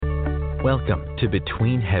Welcome to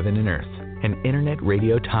Between Heaven and Earth, an internet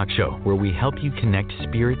radio talk show where we help you connect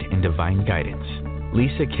spirit and divine guidance.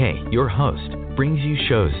 Lisa Kay, your host, brings you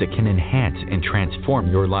shows that can enhance and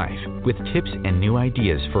transform your life with tips and new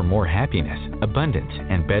ideas for more happiness, abundance,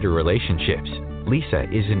 and better relationships. Lisa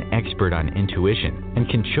is an expert on intuition and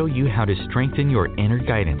can show you how to strengthen your inner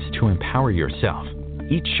guidance to empower yourself.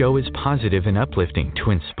 Each show is positive and uplifting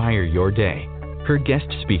to inspire your day. Her guest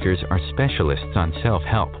speakers are specialists on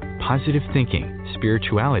self-help, positive thinking,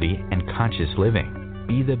 spirituality, and conscious living.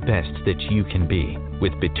 Be the best that you can be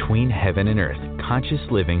with Between Heaven and Earth, conscious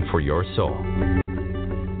living for your soul.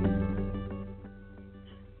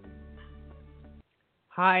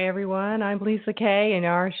 Hi, everyone. I'm Lisa Kay, and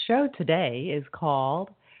our show today is called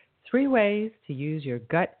 3 Ways to Use Your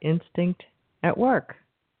Gut Instinct at Work.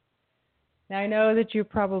 Now, I know that you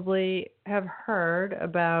probably have heard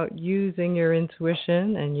about using your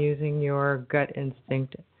intuition and using your gut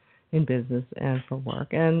instinct in business and for work.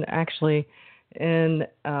 And actually, in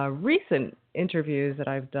recent interviews that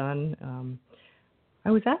I've done,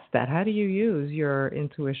 I was asked that. How do you use your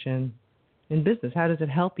intuition in business? How does it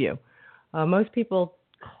help you? Most people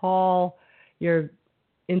call your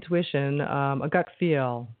intuition a gut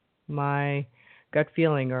feel, my gut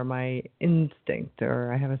feeling, or my instinct,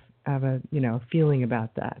 or I have a feeling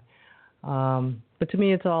about that. But to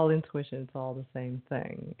me, it's all intuition. It's all the same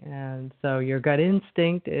thing. And so your gut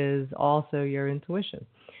instinct is also your intuition.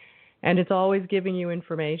 And it's always giving you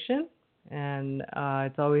information, and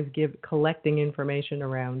it's always collecting information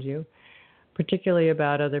around you, particularly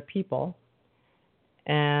about other people.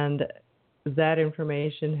 And that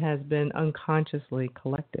information has been unconsciously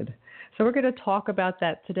collected. So we're going to talk about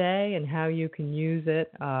that today and how you can use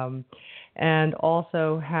it, and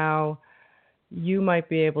also how you might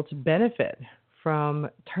be able to benefit from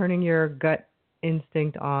turning your gut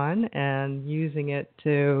instinct on and using it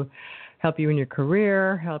to help you in your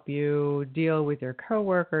career, help you deal with your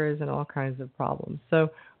coworkers and all kinds of problems. So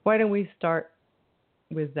why don't we start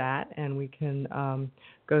with that, and we can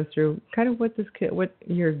go through kind of what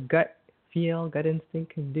your gut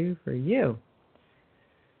instinct can do for you.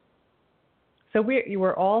 So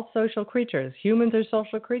we're all social creatures. Humans are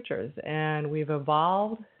social creatures, and we've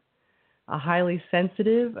evolved a highly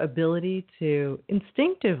sensitive ability to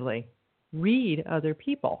instinctively read other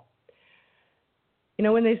people.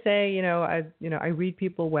 When they say, I read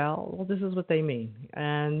people well, this is what they mean.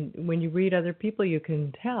 And when you read other people, you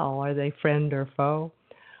can tell, are they friend or foe?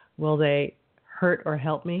 Will they hurt or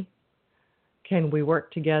help me? Can we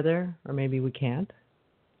work together, or maybe we can't?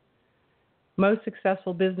 Most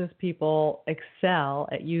successful business people excel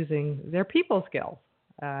at using their people skills.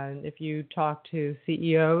 And if you talk to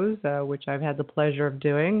CEOs, which I've had the pleasure of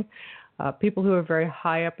doing, people who are very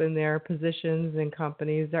high up in their positions in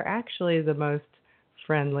companies, they're actually the most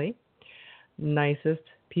friendly, nicest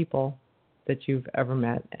people that you've ever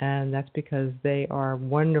met. And that's because they are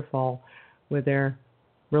wonderful with their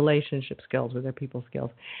relationship skills, with their people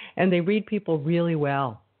skills. And they read people really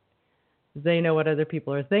well. They know what other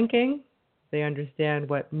people are thinking. They understand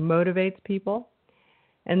what motivates people.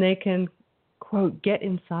 And they can, quote, get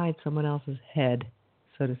inside someone else's head,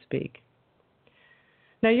 so to speak.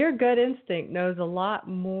 Now, your gut instinct knows a lot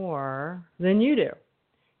more than you do.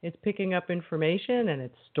 It's picking up information and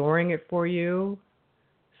it's storing it for you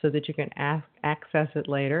so that you can access it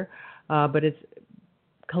later. But it's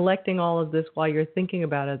collecting all of this while you're thinking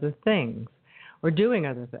about other things or doing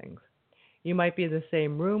other things. You might be in the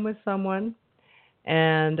same room with someone,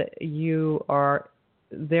 and you are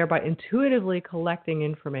thereby intuitively collecting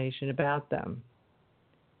information about them.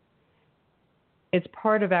 It's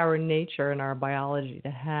part of our nature and our biology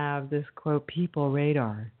to have this, quote, people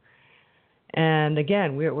radar. And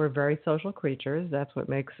again, we're very social creatures. That's what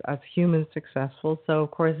makes us humans successful. So,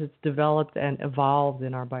 of course, it's developed and evolved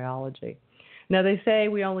in our biology. Now, they say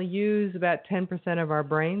we only use about 10% of our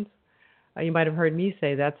brains. You might have heard me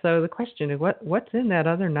say that. So the question is, what's in that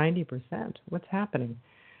other 90%? What's happening?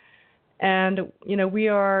 And, we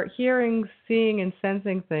are hearing, seeing, and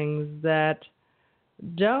sensing things that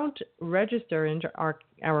don't register into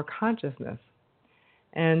our consciousness.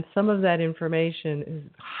 And some of that information is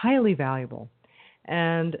highly valuable.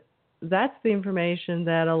 And that's the information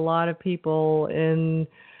that a lot of people in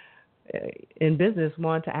business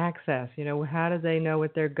want to access. How do they know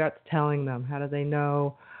what their gut's telling them? How do they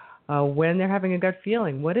know when they're having a gut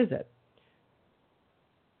feeling? What is it?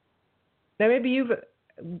 Now, maybe you've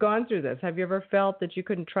gone through this. Have you ever felt that you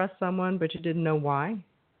couldn't trust someone, but you didn't know why?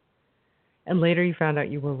 And later you found out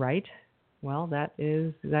you were right? Well, that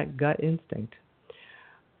is that gut instinct.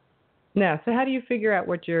 Now, so how do you figure out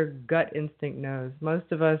what your gut instinct knows?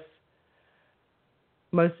 Most of us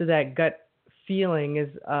most of that gut feeling is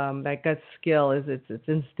that gut skill is it's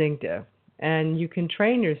instinctive, and you can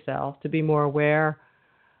train yourself to be more aware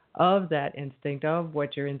of that instinct, of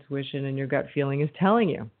what your intuition and your gut feeling is telling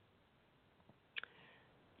you.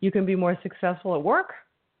 You can be more successful at work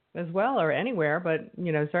as well, or anywhere, but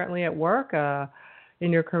certainly at work,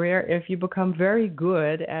 in your career, if you become very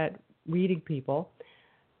good at reading people,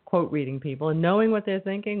 quote reading people, and knowing what they're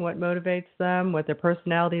thinking, what motivates them, what their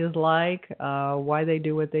personality is like, why they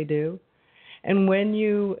do what they do. And when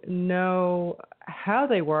you know how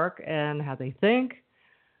they work and how they think,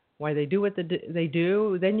 why they do what they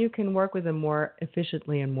do, then you can work with them more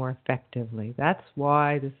efficiently and more effectively. That's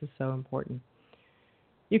why this is so important.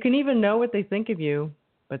 You can even know what they think of you,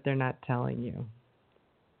 but they're not telling you.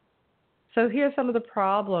 So here's some of the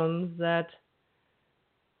problems that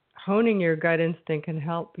honing your gut instinct can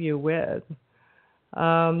help you with.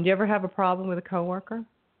 Do you ever have a problem with a coworker?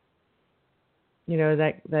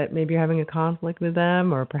 That maybe you're having a conflict with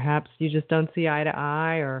them, or perhaps you just don't see eye to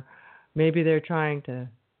eye, or maybe they're trying to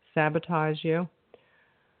sabotage you.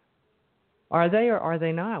 Are they or are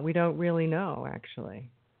they not? We don't really know, actually.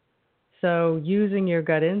 So using your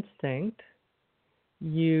gut instinct,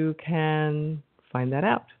 you can find that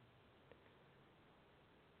out.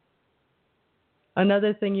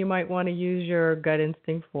 Another thing you might want to use your gut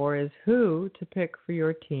instinct for is who to pick for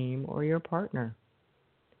your team or your partner.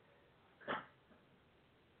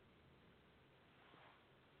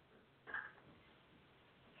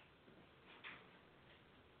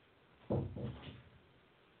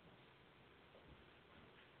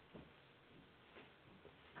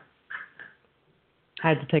 I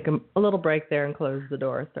had to take a little break there and close the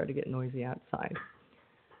door. It started to get noisy outside.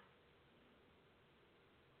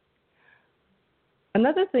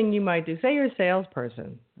 Another thing you might do, say you're a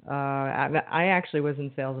salesperson. I actually was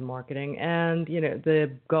in sales and marketing, and the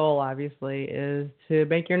goal obviously is to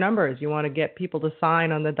make your numbers. You want to get people to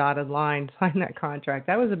sign on the dotted line, sign that contract.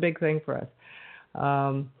 That was a big thing for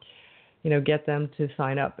us. Get them to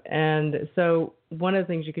sign up. And so one of the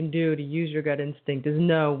things you can do to use your gut instinct is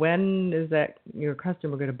know when is that your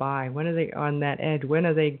customer going to buy? When are they on that edge? When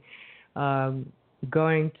are they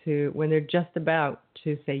when they're just about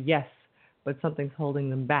to say yes, but something's holding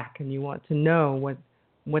them back, and you want to know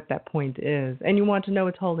what that point is. And you want to know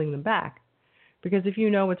what's holding them back. Because if you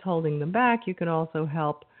know what's holding them back, you can also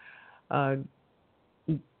help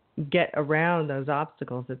get around those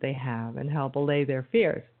obstacles that they have and help allay their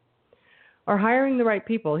fears. Or hiring the right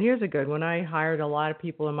people. Here's a good one. I hired a lot of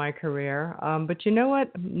people in my career. But you know what?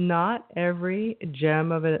 Not every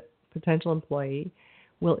gem of a potential employee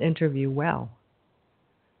will interview well.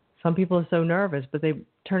 Some people are so nervous, but they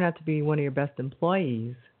turn out to be one of your best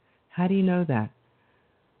employees. How do you know that?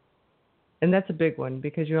 And that's a big one,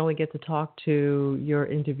 because you only get to talk to your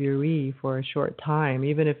interviewee for a short time,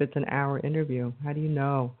 even if it's an hour interview. How do you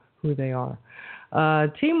know who they are?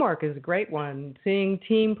 Teamwork is a great one. Seeing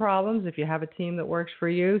team problems, if you have a team that works for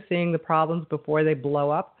you, seeing the problems before they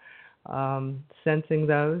blow up, sensing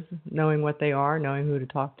those, knowing what they are, knowing who to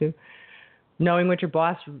talk to, knowing what your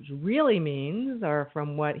boss really means, or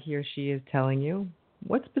from what he or she is telling you.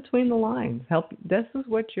 What's between the lines? This is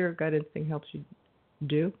what your gut instinct helps you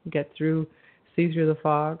do, see through the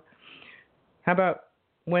fog. How about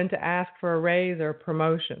when to ask for a raise or a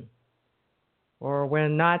promotion, or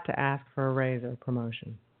when not to ask for a raise or a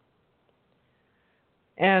promotion?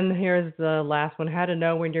 And here's the last one, how to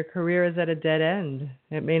know when your career is at a dead end.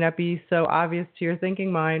 It may not be so obvious to your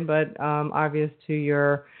thinking mind, but obvious to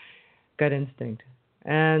your gut instinct.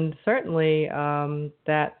 And certainly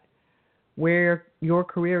that where your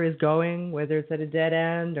career is going, whether it's at a dead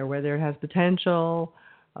end or whether it has potential,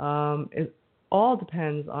 it all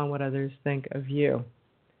depends on what others think of you.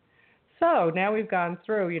 So now we've gone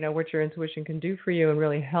through, what your intuition can do for you and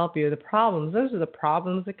really help you. The problems, those are the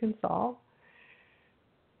problems it can solve.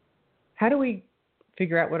 How do we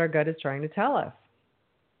figure out what our gut is trying to tell us?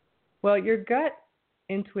 Well, your gut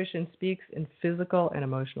intuition speaks in physical and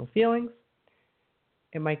emotional feelings.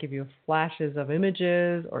 It might give you flashes of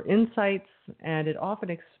images or insights, and it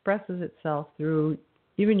often expresses itself through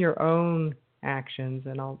even your own actions,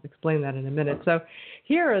 and I'll explain that in a minute. So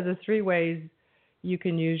here are the 3 ways you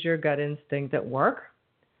can use your gut instinct at work,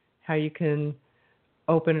 how you can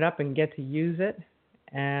open it up and get to use it,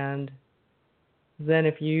 and then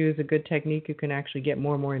if you use a good technique, you can actually get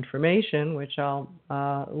more and more information, which I'll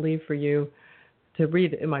leave for you to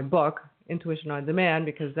read in my book, Intuition on Demand,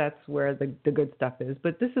 because that's where the good stuff is.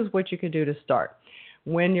 But this is what you can do to start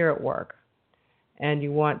when you're at work and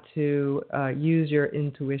you want to use your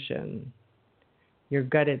intuition, your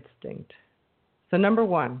gut instinct. So number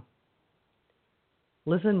 1,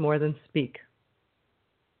 listen more than speak.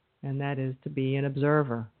 and that is to be an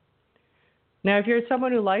observer. Now, if you're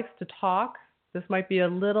someone who likes to talk, this might be a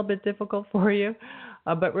little bit difficult for you,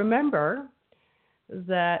 but remember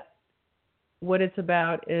that what it's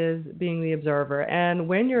about is being the observer. And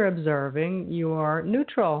when you're observing, you are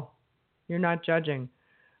neutral. You're not judging.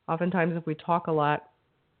 Oftentimes, if we talk a lot,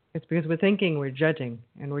 it's because we're thinking, we're judging,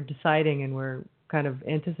 and we're deciding, and we're kind of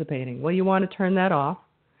anticipating. Well, you want to turn that off.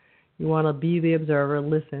 You want to be the observer,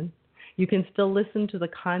 listen. You can still listen to the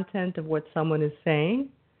content of what someone is saying,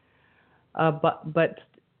 but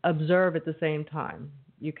observe at the same time.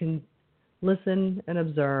 You can listen and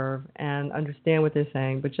observe and understand what they're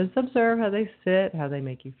saying, but just observe how they sit, how they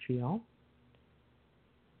make you feel.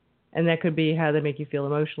 And that could be how they make you feel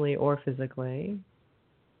emotionally or physically.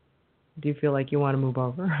 Do you feel like you want to move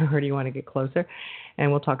over or do you want to get closer? And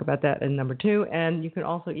we'll talk about that in number 2. And you can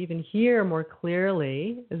also even hear more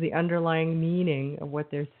clearly the underlying meaning of what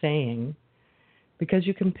they're saying, because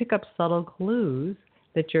you can pick up subtle clues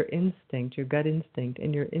that your instinct, your gut instinct,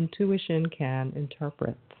 and your intuition can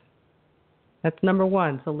interpret. That's number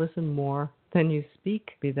 1. So listen more than you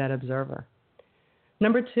speak. Be that observer.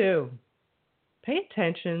 Number 2, pay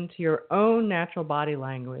attention to your own natural body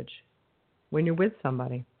language when you're with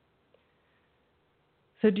somebody.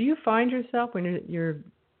 So do you find yourself when you're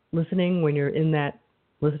listening, when you're in that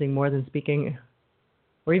listening more than speaking,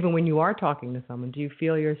 or even when you are talking to someone, do you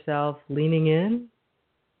feel yourself leaning in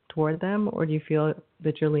toward them, or do you feel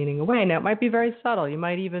that you're leaning away? Now, it might be very subtle. You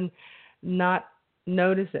might even not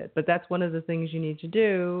notice it, but that's one of the things you need to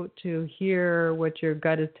do to hear what your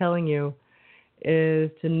gut is telling you,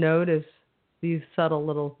 is to notice these subtle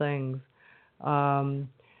little things.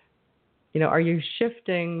 Are you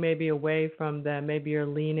shifting maybe away from them? Maybe you're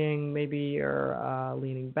leaning, maybe you're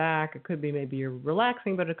leaning back. It could be maybe you're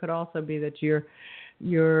relaxing, but it could also be that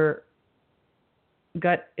your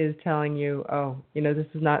gut is telling you, this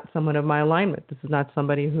is not someone of my alignment. This is not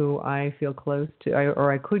somebody who I feel close to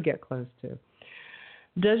or I could get close to.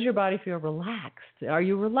 Does your body feel relaxed? Are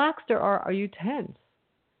you relaxed or are you tense?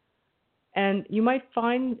 And you might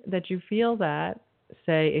find that you feel that,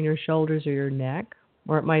 say, in your shoulders or your neck,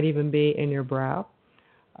 or it might even be in your brow.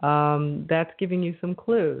 That's giving you some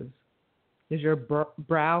clues. Is your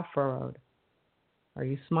brow furrowed? Are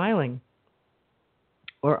you smiling?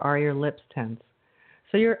 Or are your lips tense?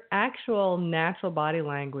 So your actual natural body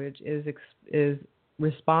language is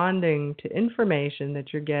responding to information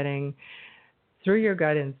that you're getting through your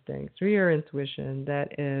gut instinct, through your intuition,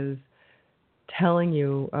 that is telling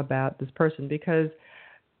you about this person, because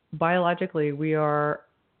biologically we are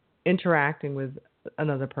interacting with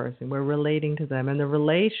another person. We're relating to them, and the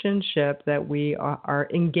relationship that we are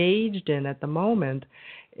engaged in at the moment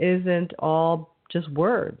isn't all just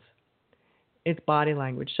words. It's body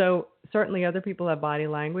language. So certainly other people have body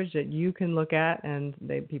language that you can look at, and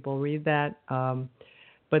people read that,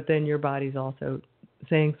 but then your body's also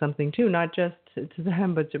saying something too, not just to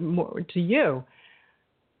them, but to you.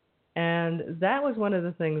 And that was one of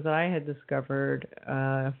the things that I had discovered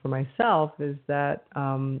for myself, is that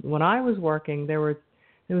when I was working, there was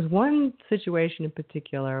one situation in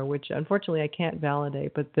particular, which unfortunately I can't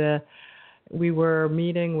validate, but we were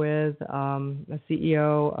meeting with a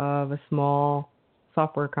CEO of a small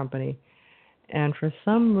software company, and for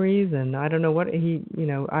some reason, I don't know what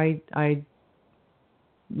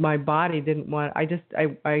my body didn't want. I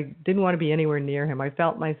didn't want to be anywhere near him. I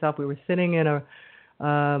felt myself. We were sitting in a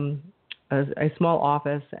small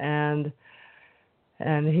office, and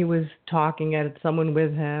he was talking at someone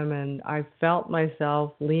with him, and I felt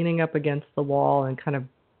myself leaning up against the wall and kind of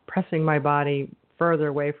pressing my body further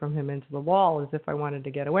away from him into the wall, as if I wanted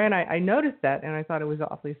to get away. And I noticed that, and I thought it was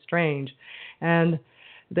awfully strange. And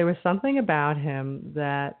there was something about him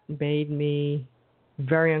that made me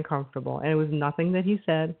very uncomfortable. And it was nothing that he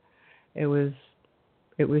said. It was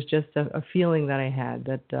just a feeling that I had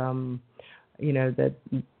that that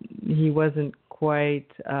he wasn't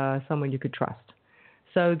quite someone you could trust.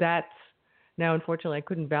 So that's, now unfortunately I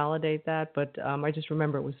couldn't validate that, but I just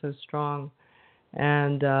remember it was so strong,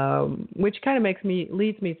 and which kind of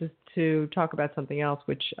leads me to talk about something else,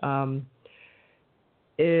 which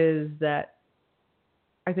is that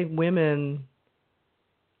I think women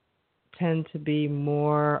tend to be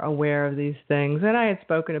more aware of these things, and I had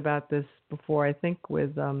spoken about this before, I think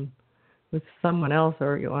with someone else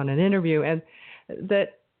or on an interview, and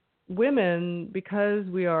that women, because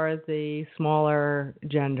we are the smaller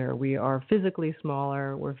gender, we are physically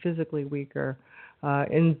smaller, we're physically weaker,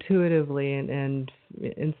 intuitively and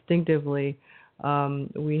instinctively,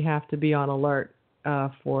 we have to be on alert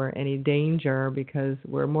for any danger because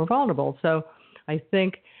we're more vulnerable. So I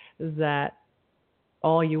think that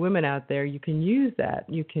all you women out there, you can use that.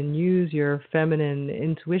 You can use your feminine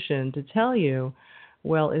intuition to tell you,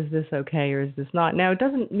 well, is this okay or is this not? Now, it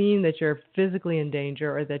doesn't mean that you're physically in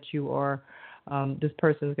danger or that you are, this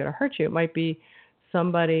person is going to hurt you. It might be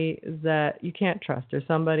somebody that you can't trust or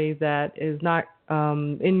somebody that is not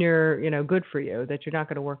in your, good for you, that you're not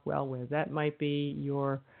going to work well with. That might be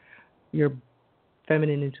your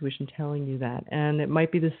feminine intuition telling you that. And it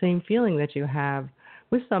might be the same feeling that you have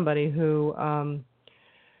with somebody who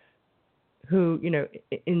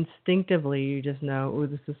instinctively you just know, oh,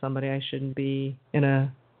 this is somebody I shouldn't be in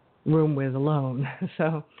a room with alone.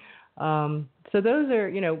 So those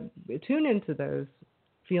are, tune into those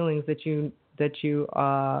feelings that you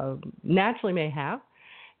naturally may have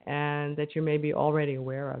and that you may be already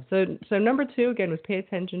aware of. So number 2, again, was pay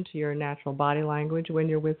attention to your natural body language when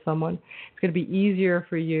you're with someone. It's going to be easier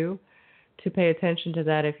for you to pay attention to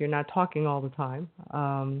that if you're not talking all the time.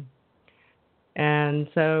 And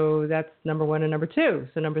so that's number 1 and number 2.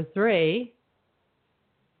 So number 3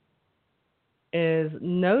 is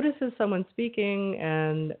notice as someone's speaking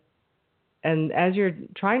and as you're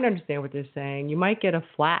trying to understand what they're saying, you might get a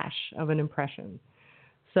flash of an impression.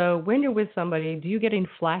 So when you're with somebody, do you get any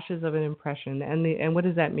flashes of an impression? And what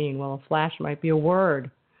does that mean? Well, a flash might be a word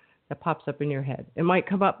that pops up in your head. It might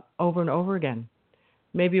come up over and over again.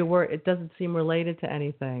 Maybe a word, it doesn't seem related to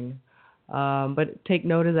anything. But take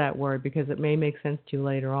note of that word because it may make sense to you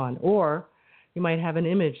later on. Or you might have an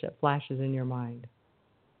image that flashes in your mind.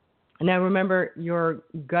 Now remember, your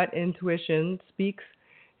gut intuition speaks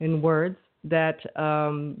in words that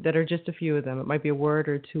are just a few of them. It might be a word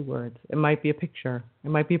or 2 words. It might be a picture. It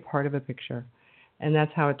might be a part of a picture. And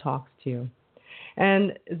that's how it talks to you.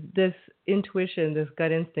 And this intuition, this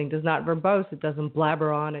gut instinct is not verbose. It doesn't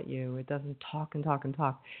blabber on at you. It doesn't talk and talk and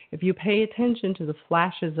talk. If you pay attention to the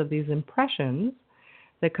flashes of these impressions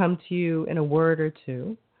that come to you in a word or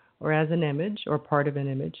 2, or as an image or part of an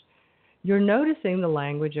image, you're noticing the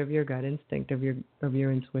language of your gut instinct, of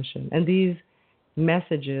your intuition. And these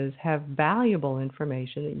messages have valuable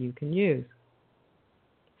information that you can use.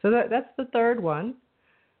 So that's the third one.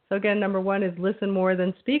 So again, number 1 is listen more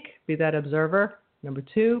than speak, be that observer. Number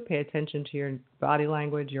 2, pay attention to your body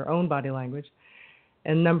language, your own body language.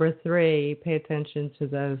 And number 3, pay attention to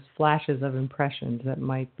those flashes of impressions that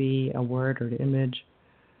might be a word or an image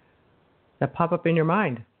that pop up in your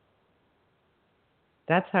mind.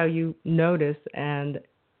 That's how you notice and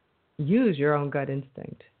use your own gut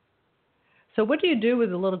instinct. So what do you do with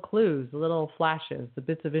the little clues, the little flashes, the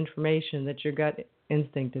bits of information that your gut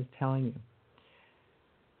instinct is telling you?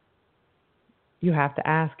 You have to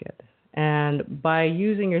ask it. And by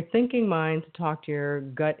using your thinking mind to talk to your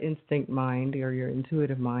gut instinct mind or your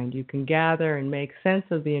intuitive mind, you can gather and make sense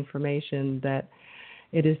of the information that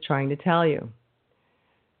it is trying to tell you.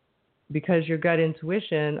 Because your gut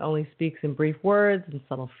intuition only speaks in brief words and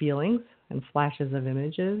subtle feelings and flashes of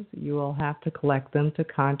images, you will have to collect them to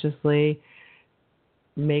consciously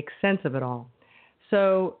make sense of it all.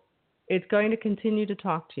 So it's going to continue to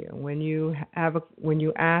talk to you when you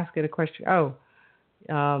ask it a question.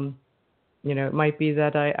 It might be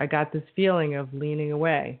that I got this feeling of leaning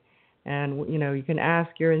away, and you can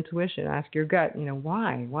ask your intuition, ask your gut,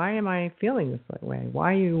 why am I feeling this way?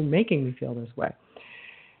 Why are you making me feel this way?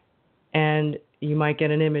 And you might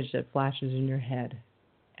get an image that flashes in your head,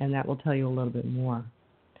 and that will tell you a little bit more.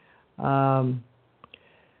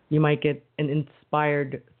 You might get an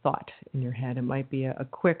inspired thought in your head. It might be a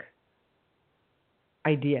quick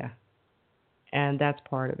idea, and that's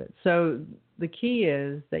part of it. So the key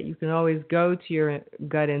is that you can always go to your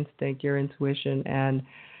gut instinct, your intuition, and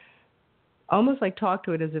almost like talk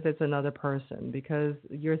to it as if it's another person, because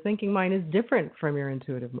your thinking mind is different from your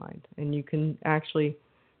intuitive mind, and you can actually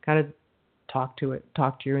kind of talk to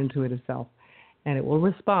your intuitive self, and it will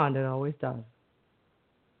respond. It always does.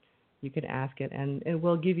 You can ask it, and it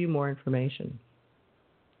will give you more information.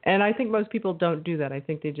 And I think most people don't do that. I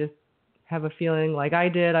think they just have a feeling like I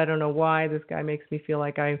did. I don't know why this guy makes me feel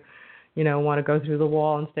like I, want to go through the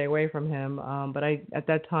wall and stay away from him. But at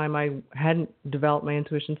that time, I hadn't developed my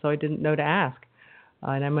intuition, so I didn't know to ask.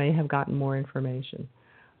 And I may have gotten more information.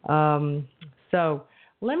 So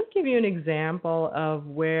let me give you an example of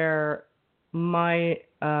where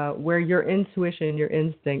your intuition, your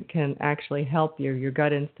instinct can actually help you. Your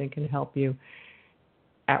gut instinct can help you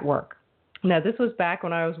at work. Now, this was back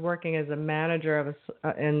when I was working as a manager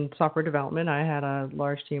in software development. I had a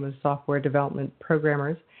large team of software development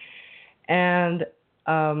programmers. And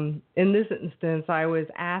in this instance, I was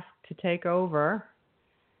asked to take over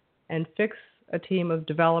and fix a team of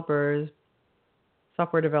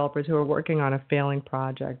software developers who were working on a failing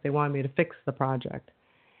project. They wanted me to fix the project.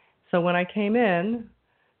 So when I came in,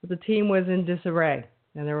 but the team was in disarray,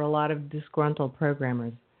 and there were a lot of disgruntled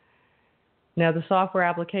programmers. Now, the software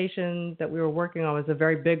application that we were working on was a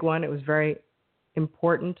very big one. It was very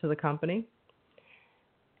important to the company.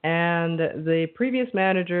 And the previous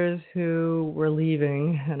managers who were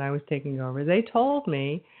leaving and I was taking over, they told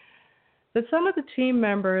me that some of the team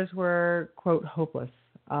members were, quote, hopeless.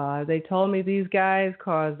 They told me these guys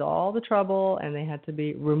caused all the trouble and they had to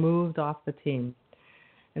be removed off the team.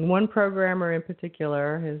 And one programmer in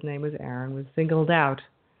particular, his name was Aaron, was singled out.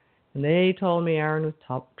 And they told me Aaron was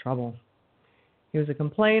top trouble. He was a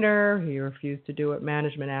complainer. He refused to do what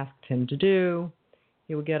management asked him to do.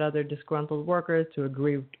 He would get other disgruntled workers to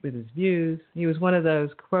agree with his views. He was one of those,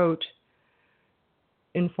 quote,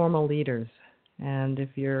 informal leaders. And if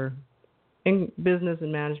you're in business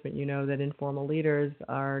and management, you know that informal leaders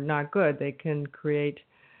are not good. They can create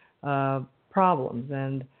problems.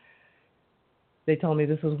 And they told me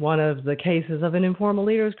this was one of the cases of an informal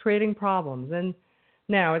leader who's creating problems. And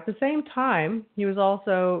now, at the same time, he was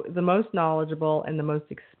also the most knowledgeable and the most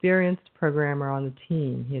experienced programmer on the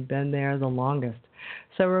team. He had been there the longest.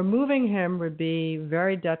 So removing him would be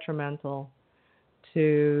very detrimental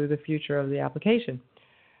to the future of the application.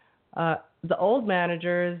 The old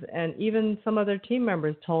managers and even some other team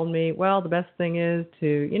members told me, well, the best thing is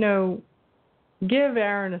to, give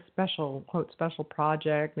Aaron a special, quote, special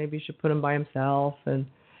project. Maybe you should put him by himself.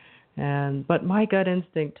 But my gut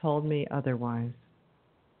instinct told me otherwise.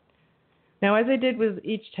 Now, as I did with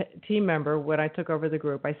each team member when I took over the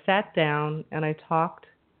group, I sat down and I talked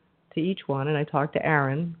to each one, and I talked to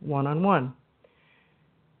Aaron one-on-one.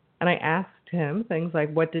 And I asked him things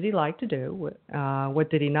like, what did he like to do? What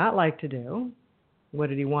did he not like to do? What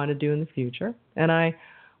did he want to do in the future? And I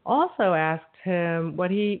also asked him what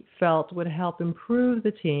he felt would help improve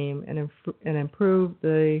the team and improve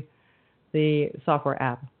the software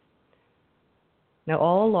app. Now,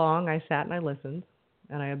 all along, I sat and I listened.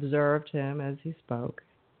 And I observed him as he spoke.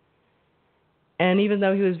 And even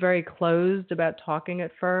though he was very closed about talking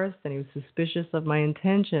at first, and he was suspicious of my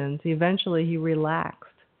intentions, eventually he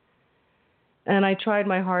relaxed. And I tried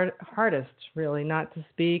my hardest, really, not to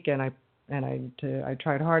speak, and I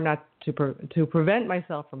tried hard not to prevent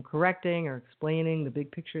myself from correcting or explaining the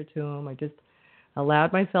big picture to him. I just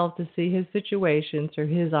allowed myself to see his situation through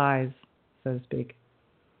his eyes, so to speak.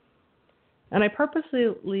 And I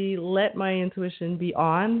purposely let my intuition be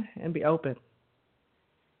on and be open.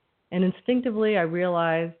 And instinctively, I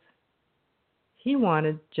realized he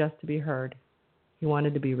wanted just to be heard. He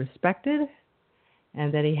wanted to be respected,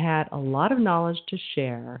 and that he had a lot of knowledge to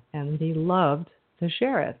share, and that he loved to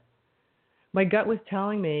share it. My gut was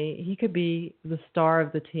telling me he could be the star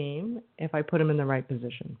of the team if I put him in the right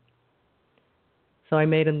position. So I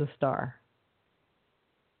made him the star.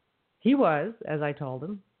 He was, as I told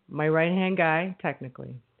him, my right-hand guy,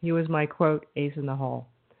 technically. He was my, quote, ace in the hole.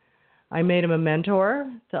 I made him a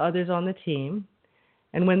mentor to others on the team,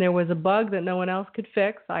 and when there was a bug that no one else could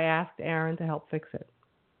fix, I asked Aaron to help fix it.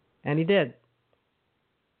 And he did.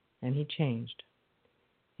 And he changed.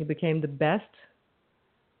 He became the best,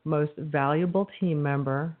 most valuable team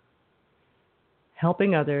member,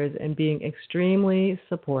 helping others and being extremely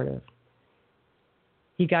supportive.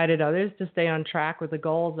 He guided others to stay on track with the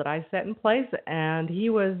goals that I set in place, and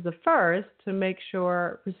he was the first to make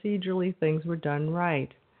sure procedurally things were done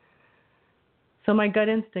right. So my gut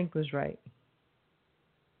instinct was right.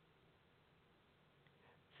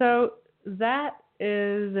 So that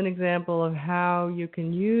is an example of how you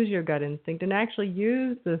can use your gut instinct and actually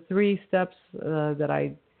use the 3 steps,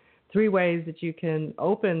 3 ways that you can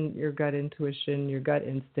open your gut intuition, your gut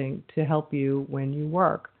instinct to help you when you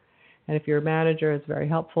work. And if you're a manager, it's very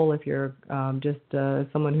helpful. If you're just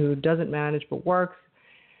someone who doesn't manage but works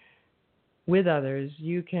with others,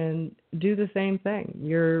 you can do the same thing.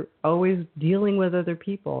 You're always dealing with other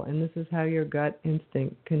people, and this is how your gut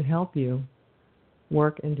instinct can help you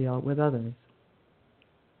work and deal with others.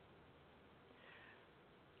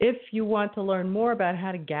 If you want to learn more about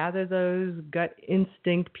how to gather those gut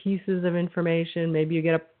instinct pieces of information, maybe you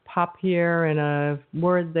get a pop here and a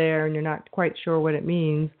word there and you're not quite sure what it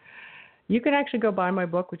means, you can actually go buy my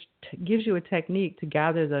book, which gives you a technique to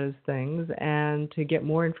gather those things and to get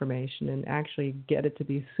more information and actually get it to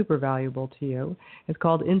be super valuable to you. It's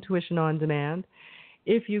called Intuition on Demand.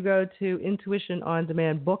 If you go to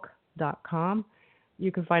intuitionondemandbook.com,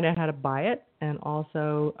 you can find out how to buy it and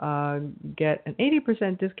also get an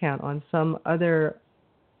 80% discount on some other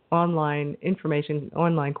online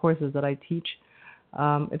courses that I teach.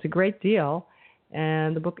 It's a great deal,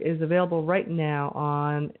 and the book is available right now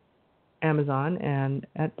on Amazon and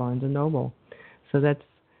at Barnes & Noble. So that's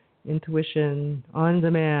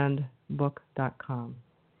intuitionondemandbook.com.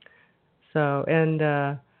 So, and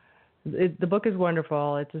the book is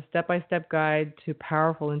wonderful. It's a step-by-step guide to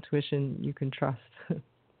powerful intuition you can trust.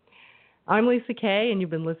 I'm Lisa Kay, and you've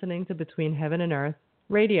been listening to Between Heaven and Earth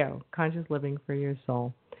Radio, Conscious Living for Your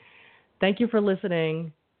Soul. Thank you for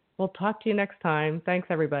listening. We'll talk to you next time. Thanks,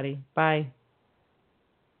 everybody. Bye.